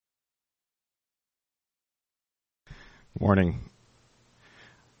Morning.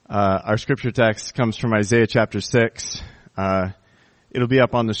 Our scripture text comes from Isaiah chapter 6. It'll be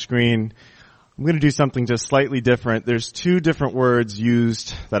up on the screen. I'm going to do something just slightly different. There's two different words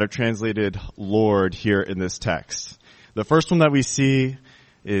used that are translated Lord here in this text. The first one that we see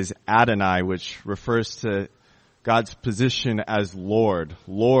is Adonai, which refers to God's position as Lord.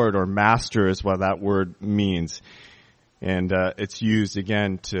 Lord or Master is what that word means. And it's used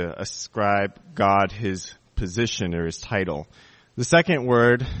again to ascribe God his position or his title. The second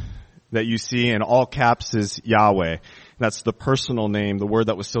word that you see in all caps is Yahweh. That's the personal name, the word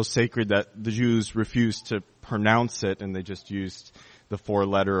that was so sacred that the Jews refused to pronounce it and they just used the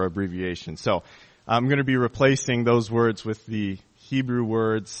four-letter abbreviation. So I'm going to be replacing those words with the Hebrew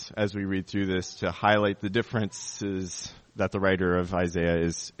words as we read through this to highlight the differences that the writer of Isaiah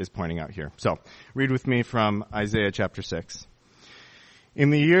is pointing out here. So read with me from Isaiah chapter 6.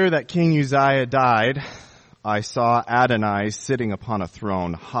 In the year that King Uzziah died, I saw Adonai sitting upon a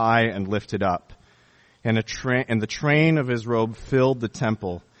throne, high and lifted up, and the train of his robe filled the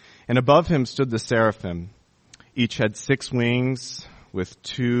temple, and above him stood the seraphim. Each had 6 wings. With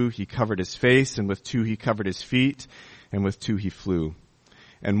 2 he covered his face, and with 2 he covered his feet, and with 2 he flew.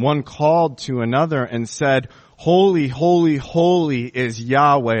 And one called to another and said, Holy, holy, holy is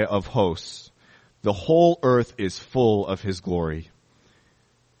Yahweh of hosts. The whole earth is full of his glory.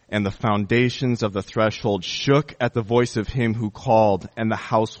 And the foundations of the threshold shook at the voice of him who called, and the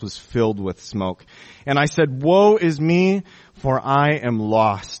house was filled with smoke. And I said, Woe is me, for I am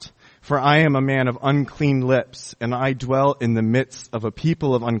lost. For I am a man of unclean lips, and I dwell in the midst of a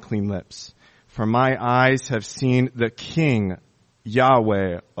people of unclean lips. For my eyes have seen the King,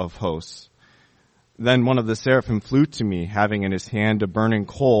 Yahweh of hosts. Then one of the seraphim flew to me, having in his hand a burning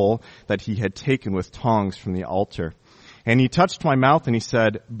coal that he had taken with tongs from the altar. And he touched my mouth and he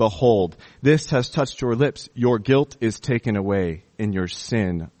said, Behold, this has touched your lips. Your guilt is taken away and your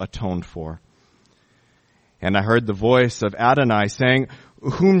sin atoned for. And I heard the voice of Adonai saying,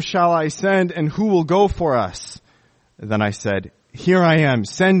 Whom shall I send and who will go for us? Then I said, Here I am,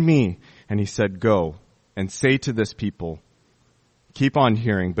 send me. And he said, Go and say to this people, Keep on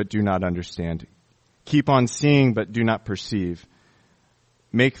hearing, but do not understand. Keep on seeing, but do not perceive.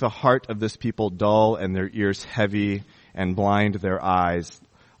 Make the heart of this people dull and their ears heavy, and blind their eyes,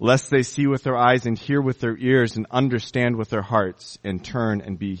 lest they see with their eyes and hear with their ears and understand with their hearts and turn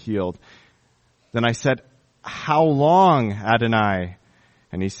and be healed. Then I said, How long, Adonai?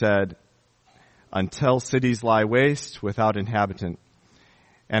 And he said, Until cities lie waste without inhabitant,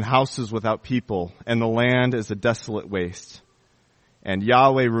 and houses without people, and the land is a desolate waste. And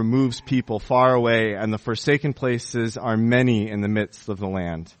Yahweh removes people far away, and the forsaken places are many in the midst of the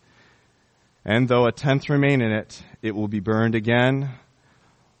land. And though 1/10 remain in it, it will be burned again,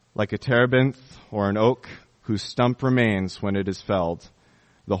 like a terebinth or an oak whose stump remains when it is felled.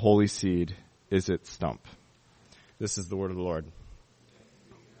 The holy seed is its stump. This is the word of the Lord.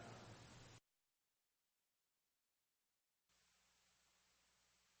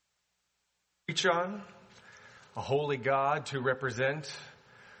 Preach on a holy God to represent,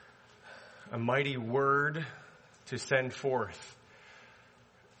 a mighty word to send forth.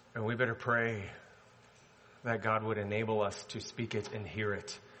 And we better pray that God would enable us to speak it and hear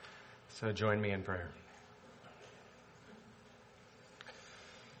it. So join me in prayer.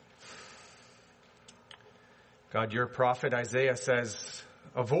 God, your prophet Isaiah says,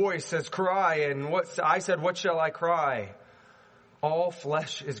 a voice says, cry. And I said, what shall I cry? All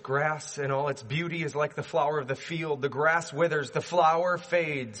flesh is grass, and all its beauty is like the flower of the field. The grass withers, the flower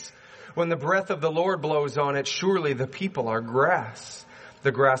fades. When the breath of the Lord blows on it, surely the people are grass.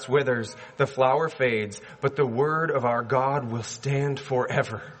 The grass withers, the flower fades, but the word of our God will stand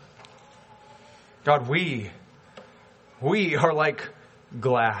forever. God, we are like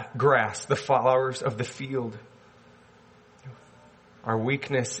grass, the flowers of the field. Our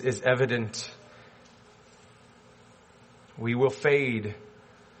weakness is evident. We will fade.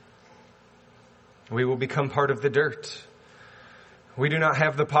 We will become part of the dirt. We do not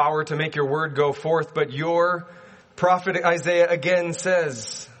have the power to make your word go forth, but your prophet Isaiah again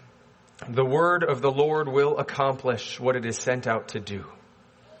says, the word of the Lord will accomplish what it is sent out to do.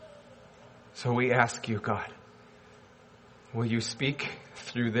 So we ask you, God, will you speak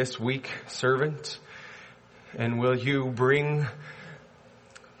through this weak servant? And will you bring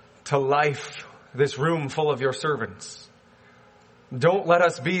to life this room full of your servants? Don't let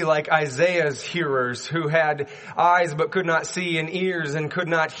us be like Isaiah's hearers who had eyes but could not see, and ears and could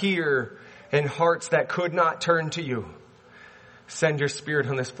not hear, and hearts that could not turn to you. Send your Spirit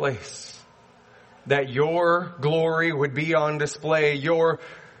on this place, that your glory would be on display, your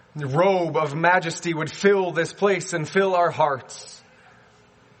robe of majesty would fill this place and fill our hearts.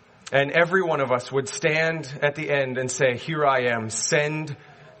 And every one of us would stand at the end and say, here I am, send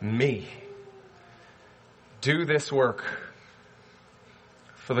me. Do this work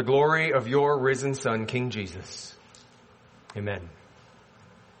for the glory of your risen Son, King Jesus. Amen.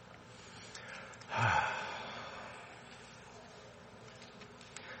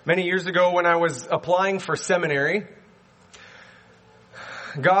 Many years ago when I was applying for seminary,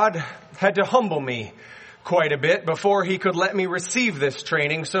 God had to humble me quite a bit before he could let me receive this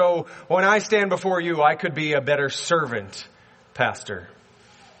training. So when I stand before you, I could be a better servant, Pastor.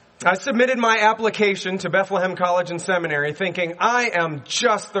 I submitted my application to Bethlehem College and Seminary thinking I am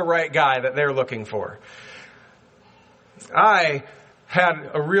just the right guy that they're looking for. I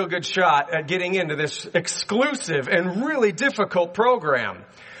had a real good shot at getting into this exclusive and really difficult program.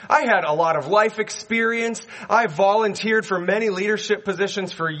 I had a lot of life experience. I volunteered for many leadership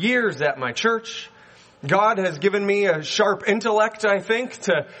positions for years at my church. God has given me a sharp intellect, I think,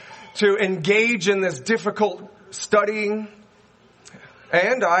 to engage in this difficult studying.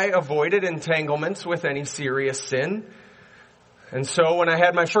 And I avoided entanglements with any serious sin. And so when I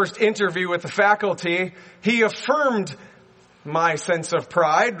had my first interview with the faculty, he affirmed my sense of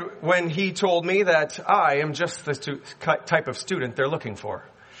pride when he told me that I am just the type of student they're looking for.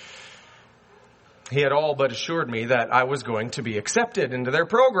 He had all but assured me that I was going to be accepted into their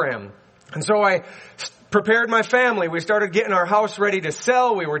program. And so I prepared my family. We started getting our house ready to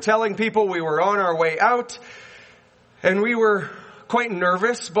sell. We were telling people we were on our way out. And we were quite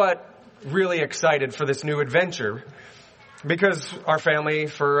nervous, but really excited for this new adventure. Because our family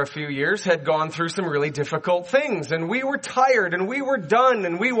for a few years had gone through some really difficult things. And we were tired and we were done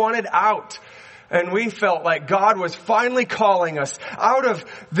and we wanted out. And we felt like God was finally calling us out of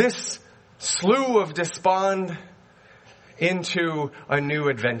this slough of despond into a new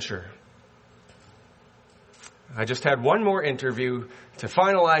adventure. I just had one more interview to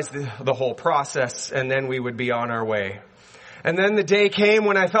finalize the whole process, and then we would be on our way. And then the day came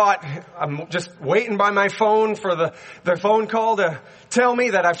when I thought, I'm just waiting by my phone for the phone call to tell me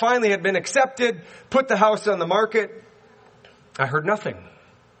that I finally had been accepted, put the house on the market. I heard nothing.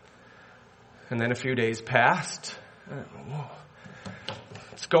 And then a few days passed.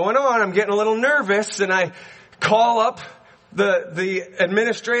 What's going on? I'm getting a little nervous, and I call up the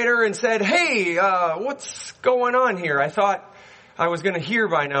administrator and said, hey, what's going on here? I thought I was going to hear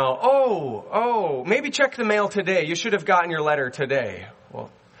by now. Oh, maybe check the mail today. You should have gotten your letter today. Well,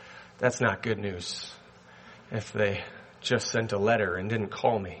 that's not good news if they just sent a letter and didn't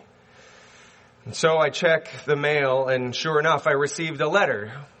call me. And so I check the mail, and sure enough, I received a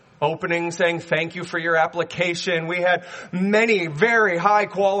letter opening saying, thank you for your application. We had many very high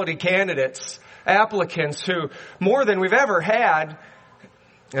quality candidates, applicants who more than we've ever had.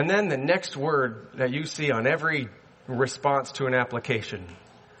 And then the next word that you see on every response to an application,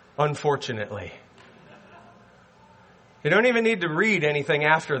 unfortunately. You don't even need to read anything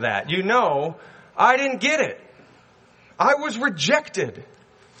after that. You know, I didn't get it. I was rejected.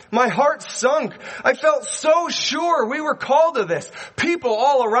 My heart sunk. I felt so sure we were called to this. People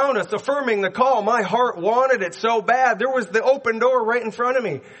all around us affirming the call. My heart wanted it so bad. There was the open door right in front of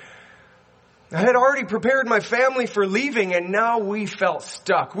me. I had already prepared my family for leaving, and now we felt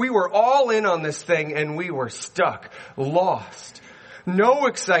stuck. We were all in on this thing, and we were stuck, lost. No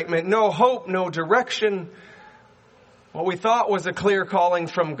excitement, no hope, no direction. What we thought was a clear calling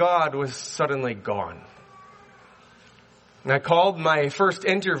from God was suddenly gone. And I called my first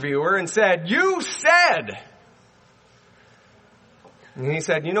interviewer and said, you said. And he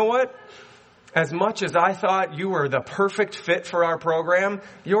said, you know what? As much as I thought you were the perfect fit for our program,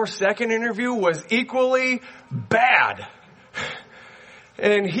 your second interview was equally bad.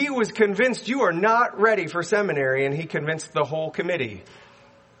 And he was convinced you are not ready for seminary, and he convinced the whole committee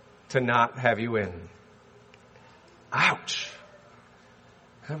to not have you in. Ouch.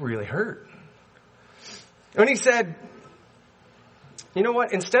 That really hurt. And he said, you know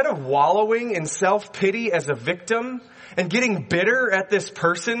what? Instead of wallowing in self-pity as a victim and getting bitter at this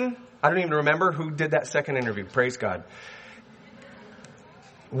person, I don't even remember who did that second interview. Praise God.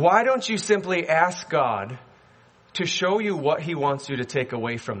 Why don't you simply ask God to show you what he wants you to take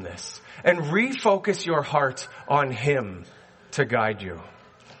away from this and refocus your heart on him to guide you?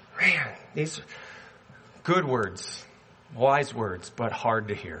 Man, these good words, wise words, but hard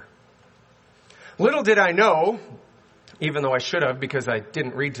to hear. Little did I know, even though I should have because I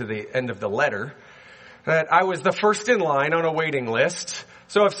didn't read to the end of the letter, that I was the first in line on a waiting list.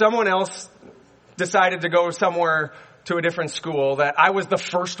 So if someone else decided to go somewhere to a different school, that I was the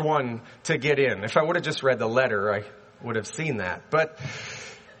first one to get in. If I would have just read the letter, I would have seen that. But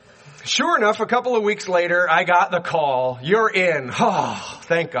Sure enough, a couple of weeks later, I got the call. You're in. Oh,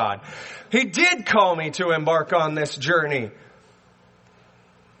 thank God. He did call me to embark on this journey.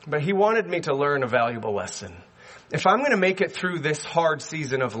 But he wanted me to learn a valuable lesson. If I'm going to make it through this hard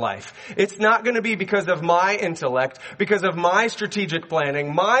season of life, it's not going to be because of my intellect, because of my strategic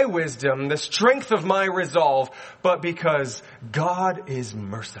planning, my wisdom, the strength of my resolve, but because God is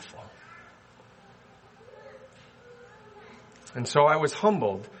merciful. And so I was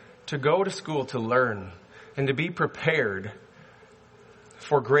humbled to go to school to learn and to be prepared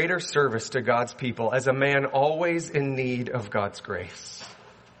for greater service to God's people as a man always in need of God's grace.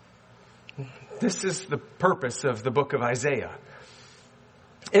 This is the purpose of the book of Isaiah.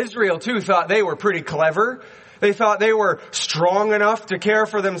 Israel, too, thought they were pretty clever. They thought they were strong enough to care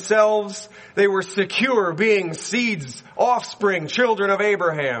for themselves. They were secure, being seeds, offspring, children of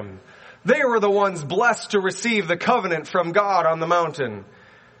Abraham. They were the ones blessed to receive the covenant from God on the mountain.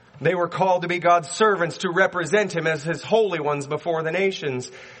 They were called to be God's servants, to represent Him as His holy ones before the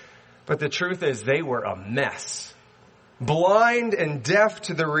nations. But the truth is, they were a mess. Blind and deaf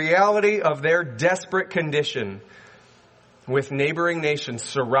to the reality of their desperate condition, with neighboring nations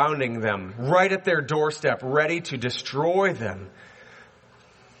surrounding them, right at their doorstep, ready to destroy them.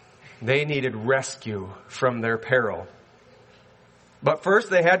 They needed rescue from their peril. But first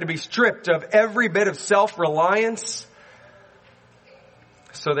they had to be stripped of every bit of self-reliance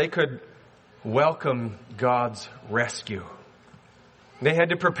so they could welcome God's rescue. They had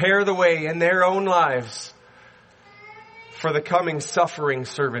to prepare the way in their own lives for the coming suffering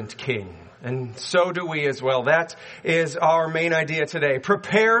servant king. And so do we as well. That is our main idea today.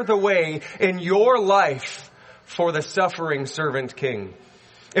 Prepare the way in your life for the suffering servant king.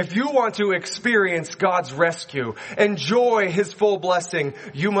 If you want to experience God's rescue, enjoy His full blessing,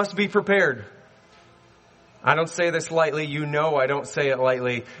 you must be prepared. I don't say this lightly. You know I don't say it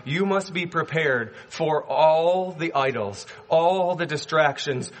lightly. You must be prepared for all the idols, all the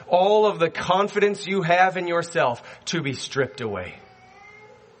distractions, all of the confidence you have in yourself to be stripped away.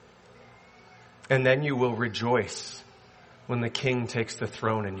 And then you will rejoice when the King takes the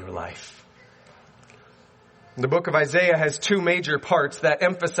throne in your life. The book of Isaiah has two major parts that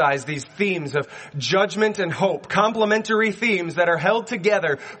emphasize these themes of judgment and hope, complementary themes that are held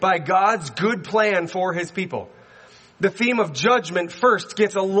together by God's good plan for His people. The theme of judgment first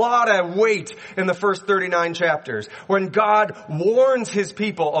gets a lot of weight in the first 39 chapters, when God warns His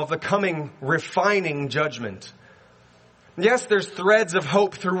people of the coming refining judgment. Yes, there's threads of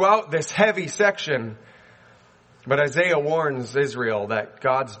hope throughout this heavy section, but Isaiah warns Israel that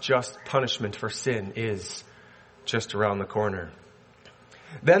God's just punishment for sin is just around the corner.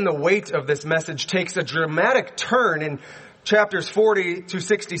 Then the weight of this message takes a dramatic turn in chapters 40 to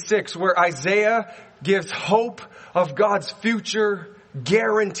 66, where Isaiah gives hope of God's future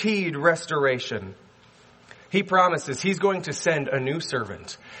guaranteed restoration. He promises He's going to send a new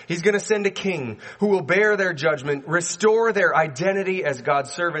servant. He's going to send a king who will bear their judgment, restore their identity as God's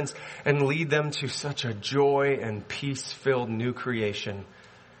servants, and lead them to such a joy and peace-filled new creation.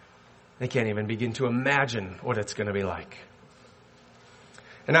 They can't even begin to imagine what it's going to be like.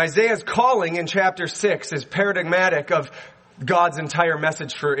 And Isaiah's calling in chapter 6 is paradigmatic of God's entire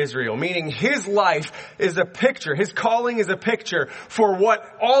message for Israel, meaning his life is a picture, his calling is a picture for what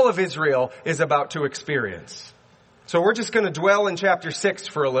all of Israel is about to experience. So we're just going to dwell in chapter 6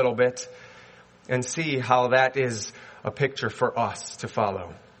 for a little bit and see how that is a picture for us to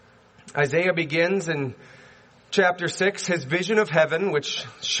follow. Isaiah begins in chapter 6, his vision of heaven, which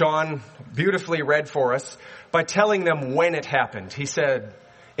Sean beautifully read for us, by telling them when it happened. He said,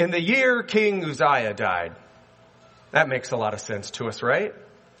 in the year King Uzziah died. That makes a lot of sense to us, right?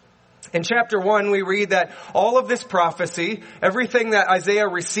 In chapter 1, we read that all of this prophecy, everything that Isaiah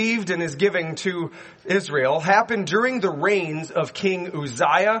received and is giving to Israel, happened during the reigns of King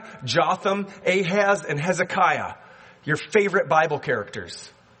Uzziah, Jotham, Ahaz, and Hezekiah, your favorite Bible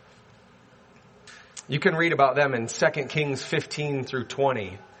characters. You can read about them in 2 Kings 15 through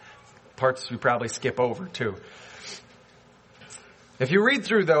 20. Parts you probably skip over too. If you read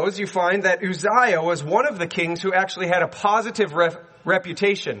through those, you find that Uzziah was one of the kings who actually had a positive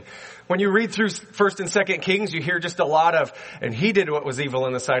reputation. When you read through 1 and 2 Kings, you hear just a lot of, and he did what was evil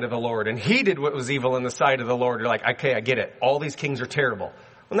in the sight of the Lord, and he did what was evil in the sight of the Lord. You're like, okay, I get it. All these kings are terrible.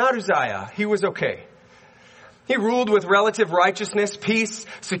 Well, not Uzziah. He was okay. He ruled with relative righteousness, peace,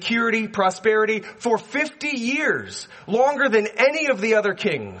 security, prosperity for 50 years, longer than any of the other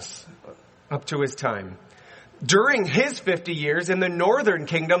kings up to his time. During his 50 years in the northern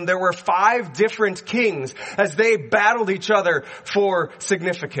kingdom, there were 5 different kings as they battled each other for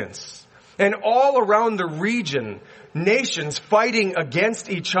significance. And all around the region, nations fighting against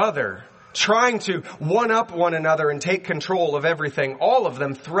each other, trying to one-up one another and take control of everything, all of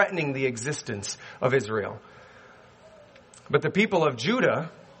them threatening the existence of Israel. But the people of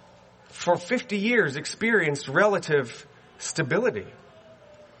Judah, for 50 years, experienced relative stability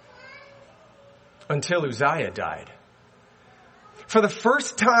until Uzziah died. For the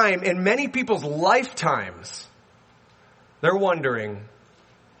first time in many people's lifetimes, they're wondering,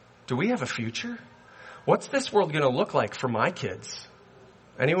 do we have a future? What's this world going to look like for my kids?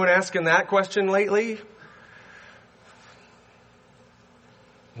 Anyone asking that question lately?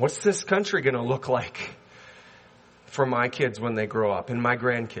 What's this country going to look like for my kids when they grow up and my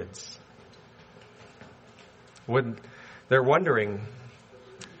grandkids? They're wondering,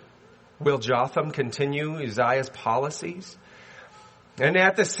 will Jotham continue Uzziah's policies? And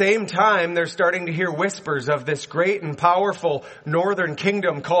at the same time, they're starting to hear whispers of this great and powerful northern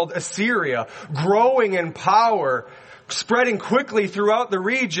kingdom called Assyria, growing in power, spreading quickly throughout the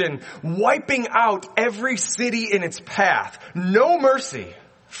region, wiping out every city in its path. No mercy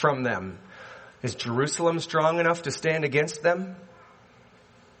from them. Is Jerusalem strong enough to stand against them?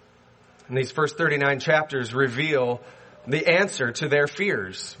 And these first 39 chapters reveal the answer to their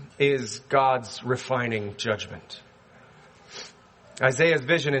fears is God's refining judgment. Isaiah's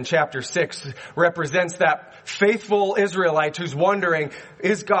vision in chapter 6 represents that faithful Israelite who's wondering,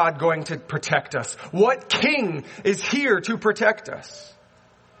 is God going to protect us? What king is here to protect us?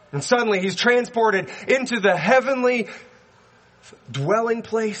 And suddenly he's transported into the heavenly dwelling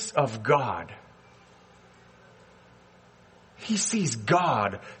place of God. He sees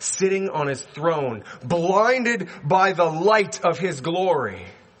God sitting on his throne, blinded by the light of his glory.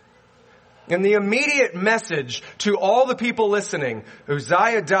 And the immediate message to all the people listening,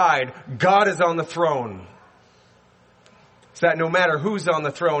 Uzziah died, God is on the throne. So that no matter who's on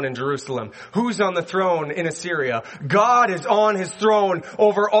the throne in Jerusalem, who's on the throne in Assyria, God is on his throne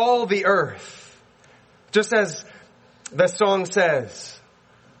over all the earth. Just as the song says,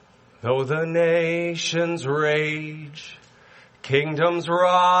 though the nations rage, kingdoms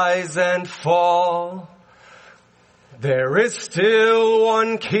rise and fall, there is still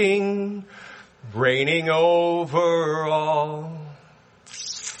one king reigning over all.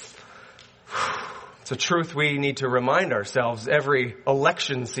 It's a truth we need to remind ourselves every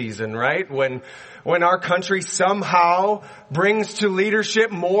election season, right? When our country somehow brings to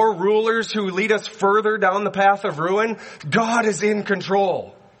leadership more rulers who lead us further down the path of ruin, God is in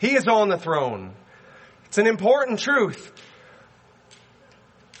control. He is on the throne. It's an important truth.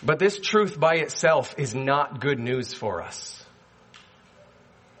 But this truth by itself is not good news for us.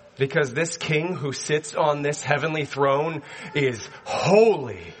 Because this king who sits on this heavenly throne is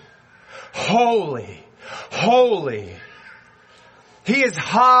holy, holy, holy. He is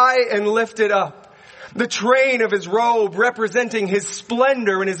high and lifted up. The train of his robe representing his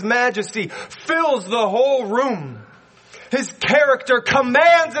splendor and his majesty fills the whole room. His character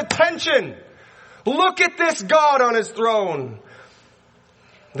commands attention. Look at this God on his throne.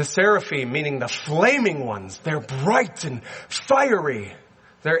 The seraphim, meaning the flaming ones, they're bright and fiery.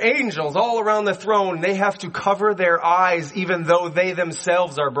 They're angels all around the throne. They have to cover their eyes even though they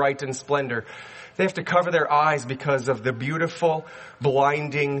themselves are bright in splendor. They have to cover their eyes because of the beautiful,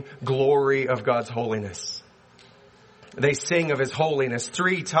 blinding glory of God's holiness. They sing of his holiness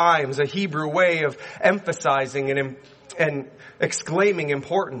 3 times, a Hebrew way of emphasizing and exclaiming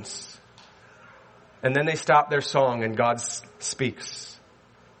importance. And then they stop their song and God speaks.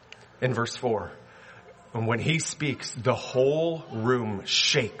 In verse 4, and when he speaks, the whole room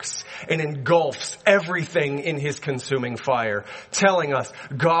shakes and engulfs everything in his consuming fire, telling us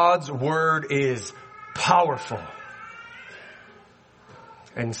God's word is powerful.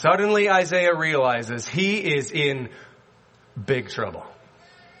 And suddenly Isaiah realizes he is in big trouble.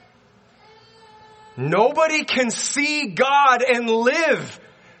 Nobody can see God and live.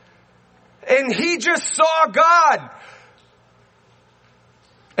 And he just saw God.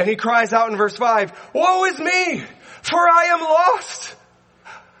 And he cries out in verse 5, woe is me, for I am lost.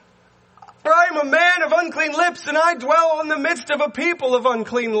 For I am a man of unclean lips, and I dwell in the midst of a people of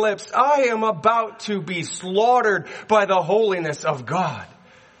unclean lips. I am about to be slaughtered by the holiness of God.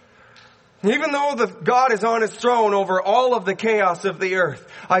 Even though God is on his throne over all of the chaos of the earth,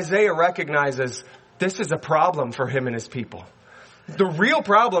 Isaiah recognizes this is a problem for him and his people. The real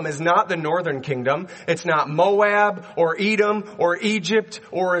problem is not the northern kingdom. It's not Moab or Edom or Egypt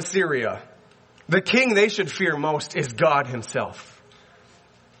or Assyria. The king they should fear most is God himself.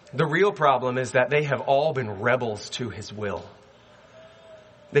 The real problem is that they have all been rebels to his will.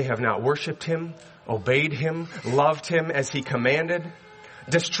 They have not worshiped him, obeyed him, loved him as he commanded.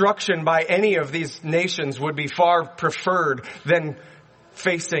 Destruction by any of these nations would be far preferred than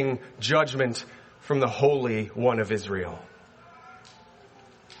facing judgment from the Holy One of Israel.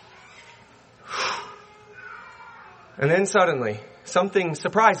 And then suddenly, something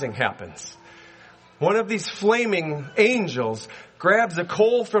surprising happens. One of these flaming angels grabs a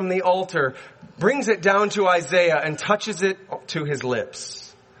coal from the altar, brings it down to Isaiah, and touches it to his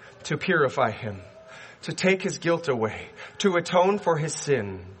lips to purify him, to take his guilt away, to atone for his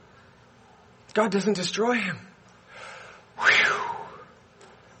sin. God doesn't destroy him. Whew.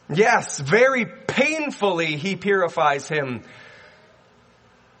 Yes, very painfully he purifies him,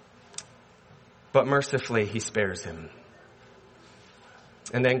 but mercifully he spares him.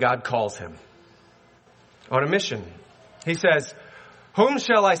 And then God calls him on a mission. He says, "Whom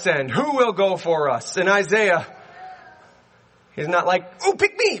shall I send? Who will go for us?" And Isaiah, he's not like, "Oh,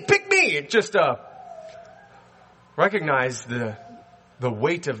 pick me." Just recognize the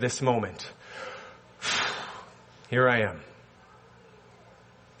weight of this moment. Here I am.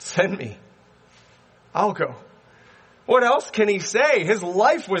 Send me. I'll go. What else can he say? His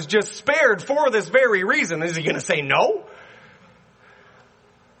life was just spared for this very reason. Is he going to say no?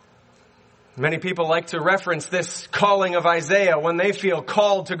 Many people like to reference this calling of Isaiah when they feel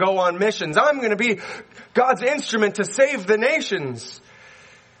called to go on missions. I'm going to be God's instrument to save the nations.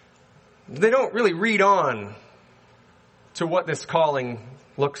 They don't really read on to what this calling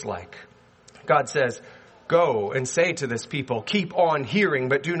looks like. God says, "Go and say to this people, keep on hearing,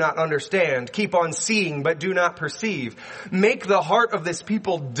 but do not understand. Keep on seeing, but do not perceive. Make the heart of this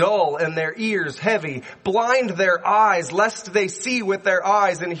people dull and their ears heavy. Blind their eyes, lest they see with their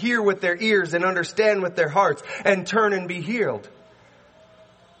eyes and hear with their ears and understand with their hearts and turn and be healed."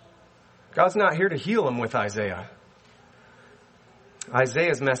 God's not here to heal them with Isaiah.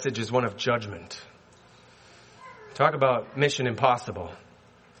 Isaiah's message is one of judgment. Talk about mission impossible.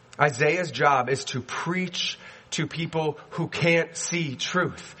 Isaiah's job is to preach to people who can't see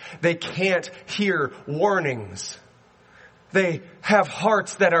truth. They can't hear warnings. They have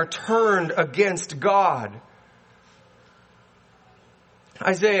hearts that are turned against God.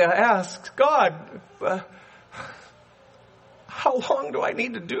 Isaiah asks God, how long do I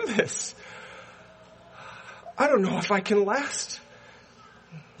need to do this? I don't know if I can last.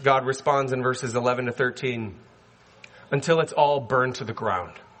 God responds in verses 11 to 13, until it's all burned to the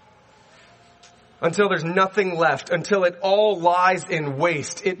ground. Until there's nothing left, until it all lies in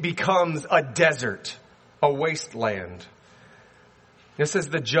waste, it becomes a desert, a wasteland. This is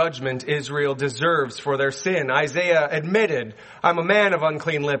the judgment Israel deserves for their sin. Isaiah admitted, "I'm a man of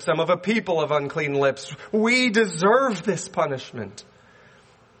unclean lips. I'm of a people of unclean lips." We deserve this punishment.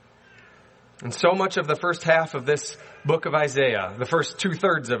 And so much of the first half of this book of Isaiah, the first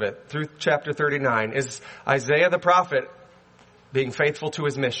 2/3 of it, through chapter 39, is Isaiah the prophet being faithful to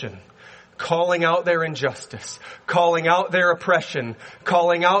his mission, calling out their injustice, calling out their oppression,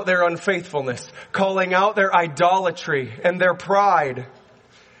 calling out their unfaithfulness, calling out their idolatry and their pride.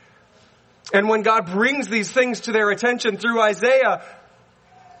 And when God brings these things to their attention through Isaiah,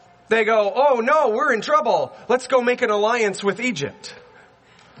 they go, "Oh no, we're in trouble. Let's go make an alliance with Egypt.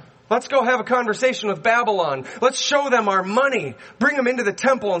 Let's go have a conversation with Babylon. Let's show them our money. Bring them into the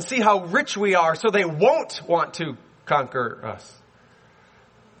temple and see how rich we are so they won't want to conquer us."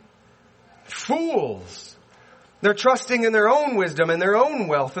 Fools. They're trusting in their own wisdom and their own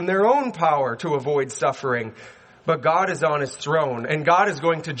wealth and their own power to avoid suffering. But God is on his throne, and God is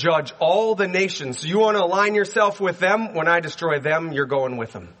going to judge all the nations. So you want to align yourself with them? When I destroy them, you're going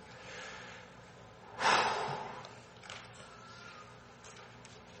with them.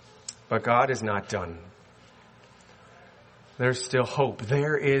 But God is not done. There's still hope.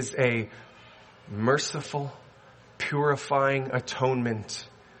 There is a merciful, purifying atonement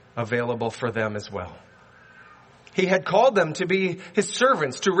available for them as well. He had called them to be his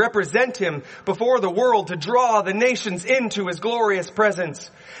servants, to represent him before the world, to draw the nations into his glorious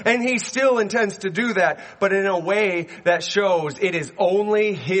presence. And he still intends to do that, but in a way that shows it is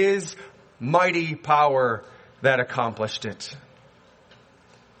only his mighty power that accomplished it.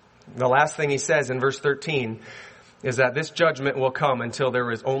 The last thing he says in verse 13 is that this judgment will come until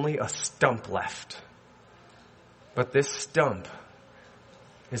there is only a stump left. But this stump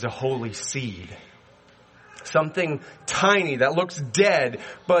is a holy seed. Something tiny that looks dead,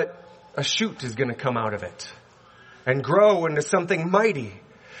 but a shoot is going to come out of it and grow into something mighty.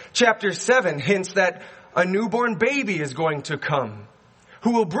 Chapter 7 hints that a newborn baby is going to come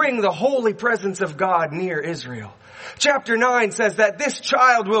who will bring the holy presence of God near Israel. Chapter 9 says that this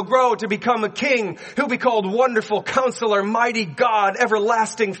child will grow to become a king. He'll be called Wonderful Counselor, Mighty God,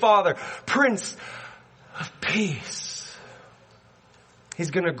 Everlasting Father, Prince of Peace. He's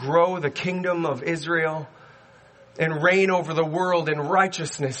going to grow the kingdom of Israel and reign over the world in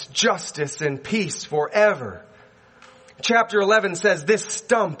righteousness, justice, and peace forever. Chapter 11 says this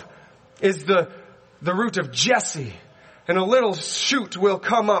stump is the root of Jesse, and a little shoot will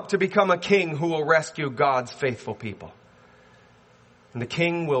come up to become a king who will rescue God's faithful people. And the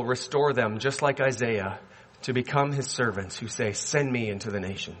king will restore them, just like Isaiah, to become his servants who say, "Send me into the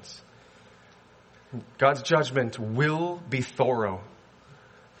nations." God's judgment will be thorough,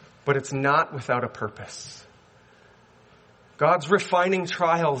 but it's not without a purpose. God's refining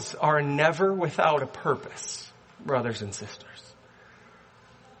trials are never without a purpose, brothers and sisters.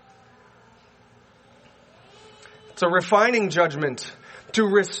 It's a refining judgment to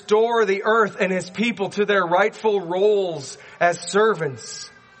restore the earth and his people to their rightful roles as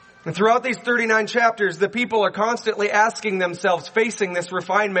servants. And throughout these 39 chapters, the people are constantly asking themselves, facing this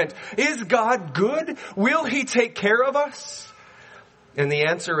refinement, is God good? Will he take care of us? And the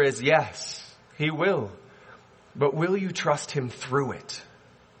answer is yes, he will. But will you trust him through it?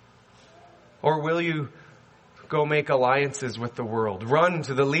 Or will you go make alliances with the world, run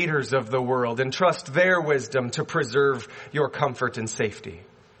to the leaders of the world, and trust their wisdom to preserve your comfort and safety?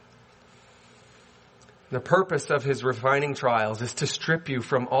 The purpose of his refining trials is to strip you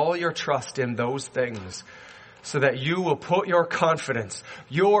from all your trust in those things so that you will put your confidence,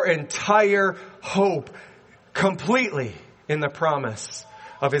 your entire hope completely in the promise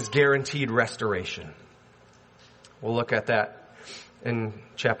of his guaranteed restoration. We'll look at that in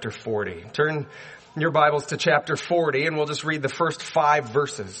chapter 40. Turn your Bibles to chapter 40 and we'll just read the first 5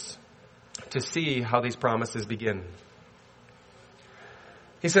 verses to see how these promises begin.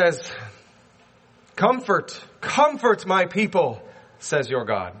 He says, "Comfort, comfort my people, says your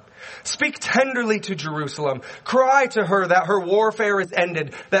God. Speak tenderly to Jerusalem. Cry to her that her warfare is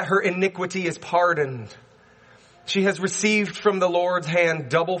ended, that her iniquity is pardoned. She has received from the Lord's hand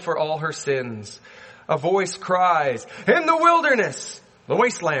double for all her sins. A voice cries, in the wilderness, the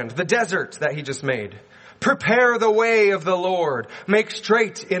wasteland, the desert that he just made. Prepare the way of the Lord. Make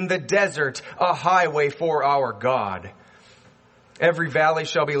straight in the desert a highway for our God. Every valley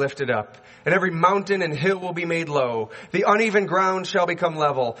shall be lifted up, and every mountain and hill will be made low. The uneven ground shall become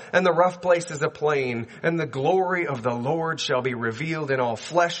level, and the rough places a plain. And the glory of the Lord shall be revealed, and all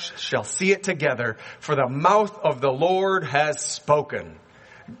flesh shall see it together. For the mouth of the Lord has spoken."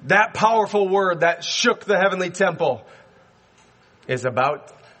 That powerful word that shook the heavenly temple is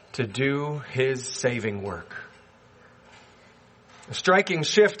about to do his saving work. A striking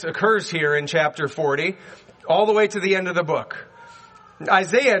shift occurs here in chapter 40, all the way to the end of the book.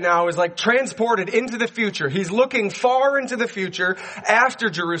 Isaiah now is like transported into the future. He's looking far into the future after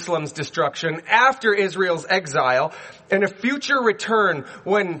Jerusalem's destruction, after Israel's exile, and a future return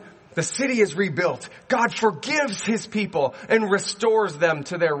when the city is rebuilt. God forgives his people and restores them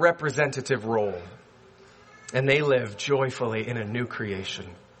to their representative role. And they live joyfully in a new creation.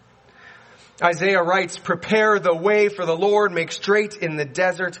 Isaiah writes, "Prepare the way for the Lord, make straight in the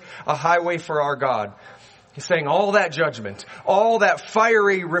desert a highway for our God." He's saying all that judgment, all that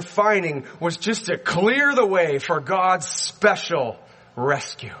fiery refining was just to clear the way for God's special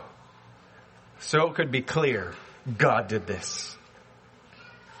rescue. So it could be clear, God did this.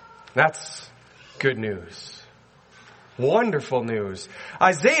 That's good news. Wonderful news.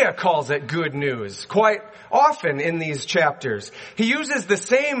 Isaiah calls it good news quite often in these chapters. He uses the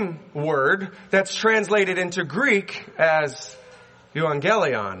same word that's translated into Greek as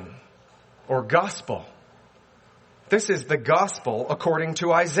euangelion or gospel. This is the gospel according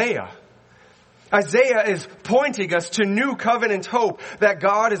to Isaiah. Isaiah is pointing us to new covenant hope that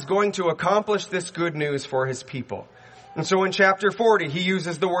God is going to accomplish this good news for his people. And so in chapter 40, he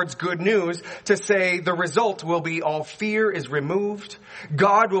uses the words good news to say the result will be all fear is removed.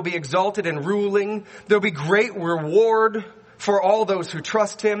 God will be exalted and ruling. There'll be great reward for all those who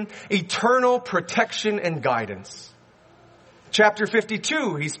trust him. Eternal protection and guidance. Chapter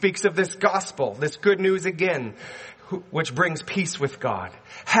 52, he speaks of this gospel, this good news again, which brings peace with God,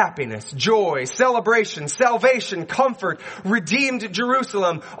 happiness, joy, celebration, salvation, comfort, redeemed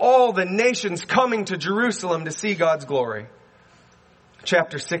Jerusalem, all the nations coming to Jerusalem to see God's glory.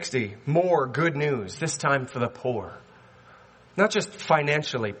 Chapter 60, more good news, this time for the poor. Not just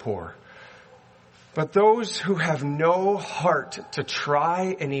financially poor, but those who have no heart to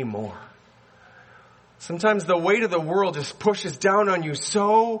try anymore. Sometimes the weight of the world just pushes down on you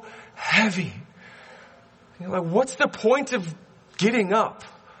so heavy. You're like, what's the point of getting up?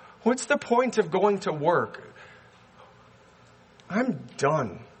 What's the point of going to work? I'm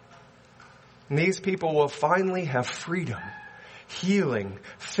done. And these people will finally have freedom. healing,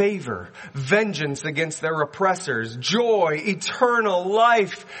 favor, vengeance against their oppressors, joy, eternal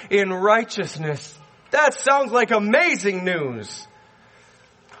life in righteousness. That sounds like amazing news.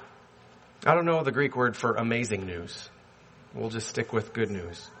 I don't know the Greek word for amazing news. We'll just stick with good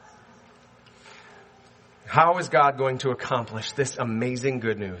news. How is God going to accomplish this amazing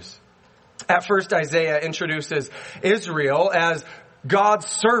good news? At first, Isaiah introduces Israel as God's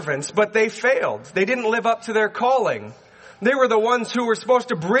servants, but they failed. They didn't live up to their calling. They were the ones who were supposed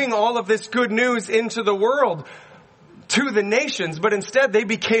to bring all of this good news into the world, to the nations, but instead they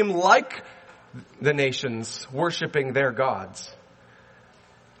became like the nations, worshiping their gods.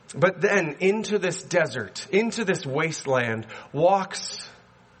 But then into this desert, into this wasteland, walks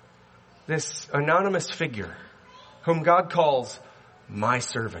this anonymous figure whom God calls my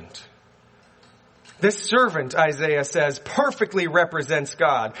servant. This servant, Isaiah says, perfectly represents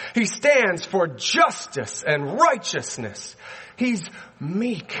God. He stands for justice and righteousness. He's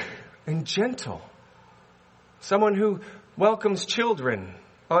meek and gentle. Someone who welcomes children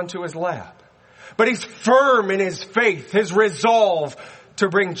onto his lap. But he's firm in his faith, his resolve to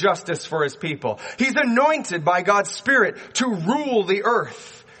bring justice for his people. He's anointed by God's Spirit to rule the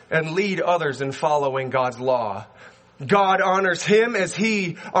earth and lead others in following God's law. God honors him as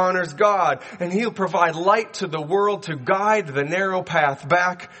he honors God, and he'll provide light to the world to guide the narrow path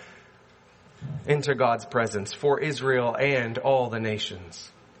back into God's presence for Israel and all the nations.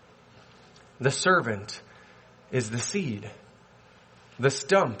 The servant is the seed, the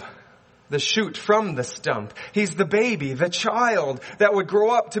stump, the shoot from the stump. He's the baby, the child that would grow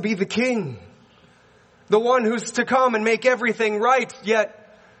up to be the king. The one who's to come and make everything right, yet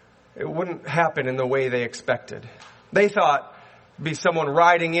it wouldn't happen in the way they expected. They thought it'd be someone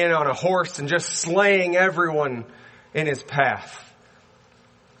riding in on a horse and just slaying everyone in his path.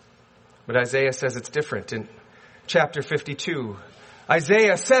 But Isaiah says it's different. In chapter 52,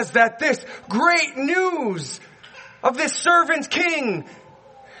 Isaiah says that this great news of this servant king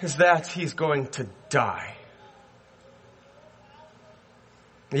is that he's going to die.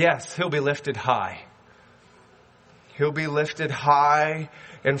 Yes, he'll be lifted high. He'll be lifted high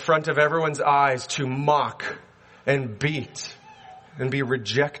in front of everyone's eyes to mock and beat and be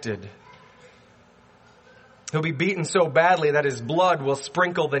rejected. He'll be beaten so badly that his blood will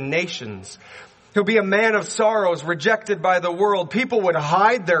sprinkle the nations. He'll be a man of sorrows, rejected by the world. People would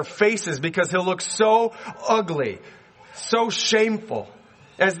hide their faces because he'll look so ugly, so shameful,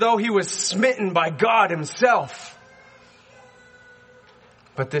 as though he was smitten by God himself.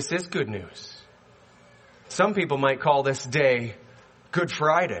 But this is good news. Some people might call this day Good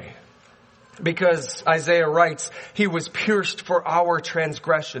Friday, because Isaiah writes, he was pierced for our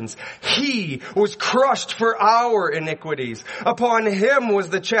transgressions. He was crushed for our iniquities. Upon him was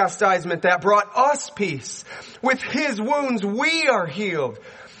the chastisement that brought us peace. With his wounds we are healed.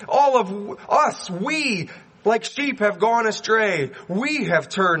 All of us, we like sheep have gone astray. We have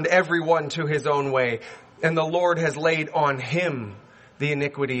turned everyone to his own way. And the Lord has laid on him the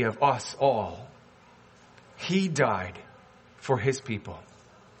iniquity of us all. He died for his people.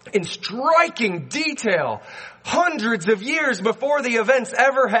 In striking detail, hundreds of years before the events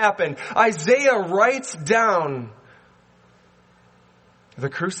ever happened, Isaiah writes down the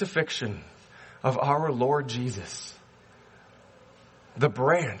crucifixion of our Lord Jesus, the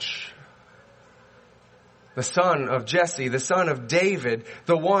branch, the son of Jesse, the son of David,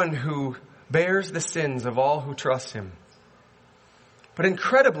 the one who bears the sins of all who trust him. But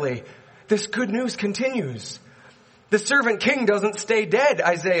incredibly, this good news continues. The servant king doesn't stay dead,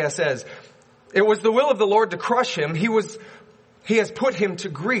 Isaiah says. It was the will of the Lord to crush him. He has put him to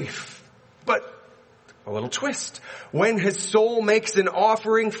grief. But a little twist. When his soul makes an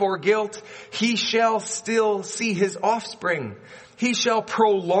offering for guilt, he shall still see his offspring. He shall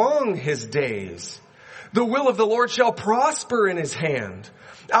prolong his days. The will of the Lord shall prosper in his hand.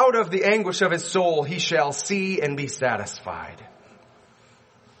 Out of the anguish of his soul he shall see and be satisfied.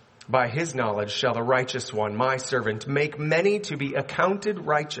 By his knowledge shall the righteous one, my servant, make many to be accounted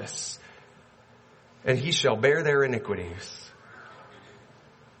righteous, and he shall bear their iniquities.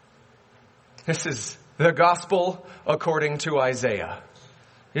 This is the gospel according to Isaiah.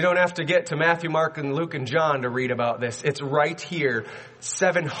 You don't have to get to Matthew, Mark, and Luke, and John to read about this. It's right here,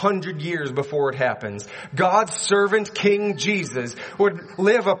 700 years before it happens. God's servant, King Jesus, would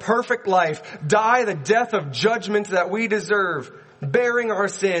live a perfect life, die the death of judgment that we deserve, bearing our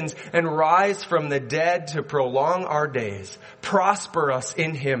sins, and rise from the dead to prolong our days, prosper us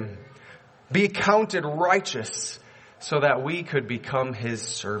in him, be counted righteous so that we could become his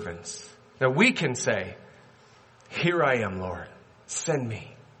servants. That we can say, here I am, Lord, send me.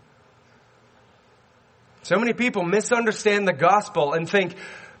 So many people misunderstand the gospel and think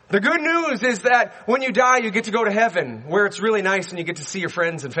the good news is that when you die, you get to go to heaven, where it's really nice and you get to see your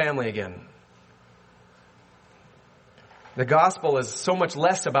friends and family again. The gospel is so much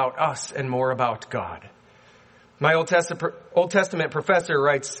less about us and more about God. My Old Testament professor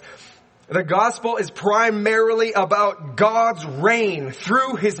writes, the gospel is primarily about God's reign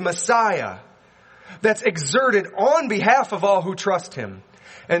through his Messiah that's exerted on behalf of all who trust him.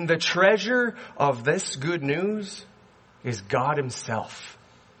 And the treasure of this good news is God himself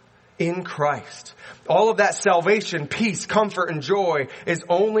in Christ. All of that salvation, peace, comfort, and joy is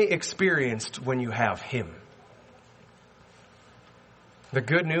only experienced when you have him. The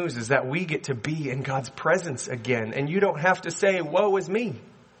good news is that we get to be in God's presence again, and you don't have to say, woe is me.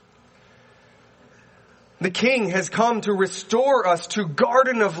 The King has come to restore us to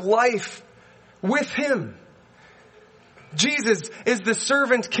garden of life with him. Jesus is the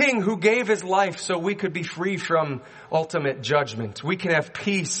servant king who gave his life so we could be free from ultimate judgment. We can have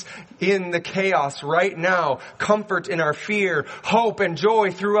peace in the chaos right now, comfort in our fear, hope and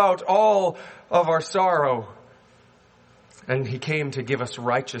joy throughout all of our sorrow. And he came to give us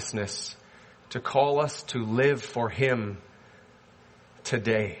righteousness, to call us to live for him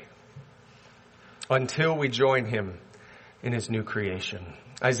today until we join him in his new creation.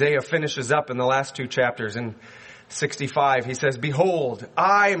 Isaiah finishes up in the last two chapters. In 65, he says, behold,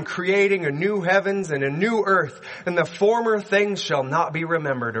 I am creating a new heavens and a new earth, and the former things shall not be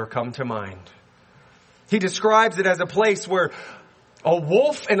remembered or come to mind. He describes it as a place where a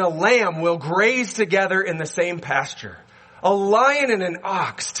wolf and a lamb will graze together in the same pasture. A lion and an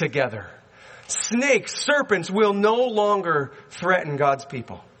ox together. Snakes, serpents will no longer threaten God's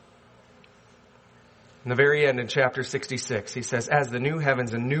people. In the very end, in chapter 66, he says, as the new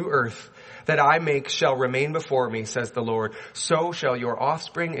heavens and new earth that I make shall remain before me, says the Lord, so shall your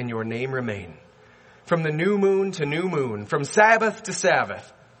offspring and your name remain. From the new moon to new moon, from Sabbath to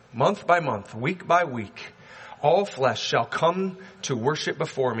Sabbath, month by month, week by week, all flesh shall come to worship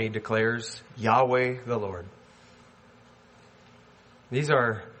before me, declares Yahweh the Lord. These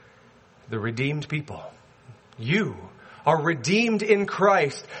are the redeemed people. You are redeemed in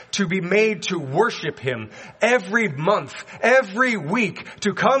Christ to be made to worship him every month, every week,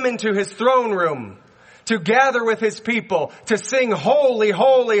 to come into his throne room, to gather with his people, to sing holy,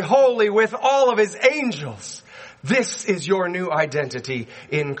 holy, holy with all of his angels. This is your new identity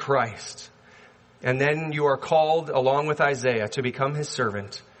in Christ. And then you are called, along with Isaiah, to become his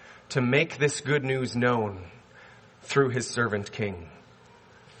servant, to make this good news known through his servant king.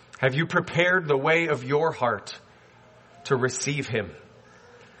 Have you prepared the way of your heart to receive him?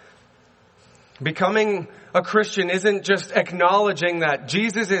 Becoming a Christian isn't just acknowledging that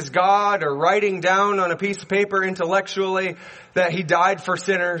Jesus is God or writing down on a piece of paper intellectually that he died for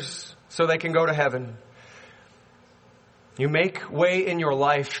sinners so they can go to heaven. You make way in your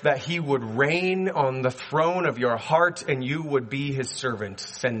life that he would reign on the throne of your heart and you would be his servant.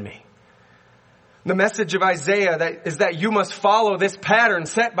 Send me. The message of Isaiah is that you must follow this pattern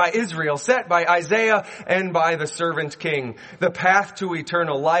set by Israel, set by Isaiah and by the servant king. The path to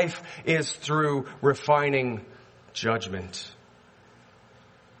eternal life is through refining judgment.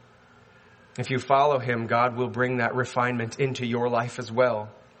 If you follow him, God will bring that refinement into your life as well.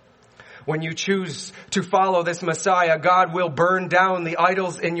 When you choose to follow this Messiah, God will burn down the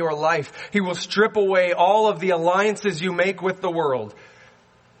idols in your life. He will strip away all of the alliances you make with the world,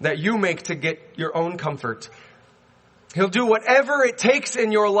 that you make to get your own comfort. He'll do whatever it takes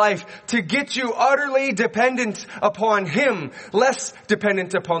in your life to get you utterly dependent upon him, less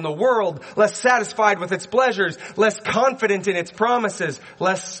dependent upon the world, less satisfied with its pleasures, less confident in its promises,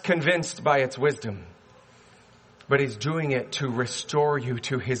 less convinced by its wisdom. But he's doing it to restore you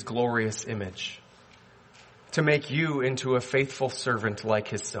to his glorious image, to make you into a faithful servant like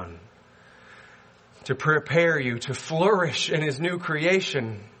his son, to prepare you to flourish in his new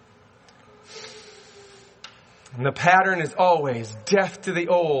creation. And the pattern is always death to the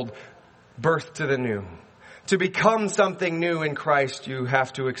old, birth to the new. To become something new in Christ, you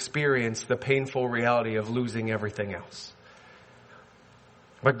have to experience the painful reality of losing everything else.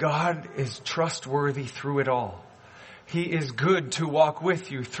 But God is trustworthy through it all. He is good to walk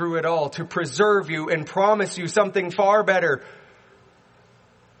with you through it all, to preserve you and promise you something far better,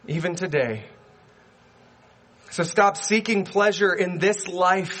 even today. So stop seeking pleasure in this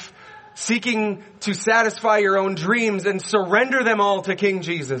life, seeking to satisfy your own dreams, and surrender them all to King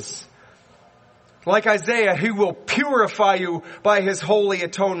Jesus. Like Isaiah, he will purify you by his holy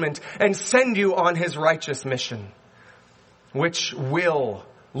atonement and send you on his righteous mission, which will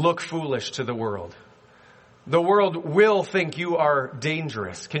look foolish to the world, The world will think you are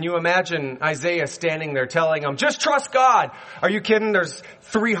dangerous. Can you imagine Isaiah standing there telling them, just trust God? Are you kidding? There's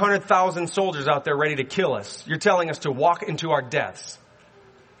 300,000 soldiers out there ready to kill us. You're telling us to walk into our deaths.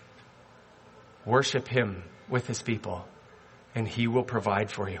 Worship him with his people, and he will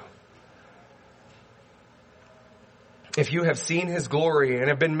provide for you. If you have seen his glory and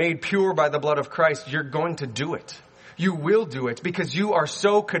have been made pure by the blood of Christ, you're going to do it. You will do it because you are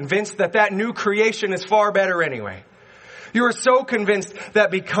so convinced that that new creation is far better anyway. You are so convinced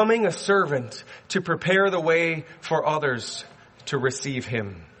that becoming a servant to prepare the way for others to receive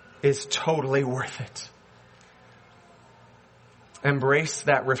him is totally worth it. Embrace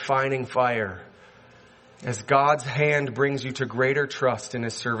that refining fire as God's hand brings you to greater trust in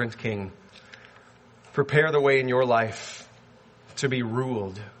his servant king. Prepare the way in your life to be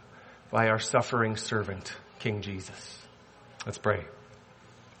ruled by our suffering servant, King Jesus. Let's pray.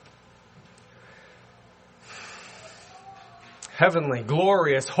 Heavenly,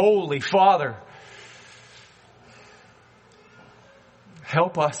 glorious, holy Father,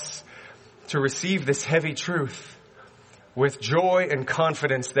 help us to receive this heavy truth with joy and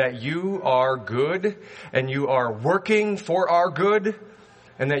confidence that you are good and you are working for our good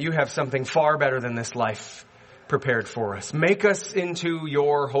and that you have something far better than this life prepared for us. Make us into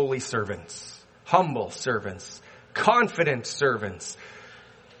your holy servants, humble servants, confident servants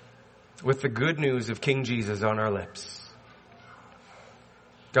with the good news of King Jesus on our lips.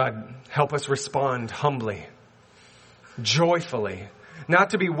 God, help us respond humbly, joyfully, not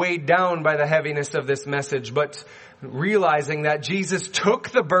to be weighed down by the heaviness of this message, but realizing that Jesus took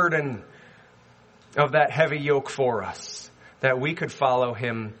the burden of that heavy yoke for us, that we could follow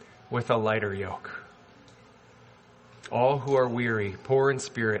him with a lighter yoke. All who are weary, poor in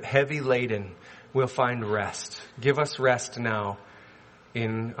spirit, heavy laden, will find rest. Give us rest now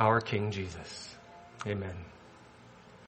in our King Jesus. Amen.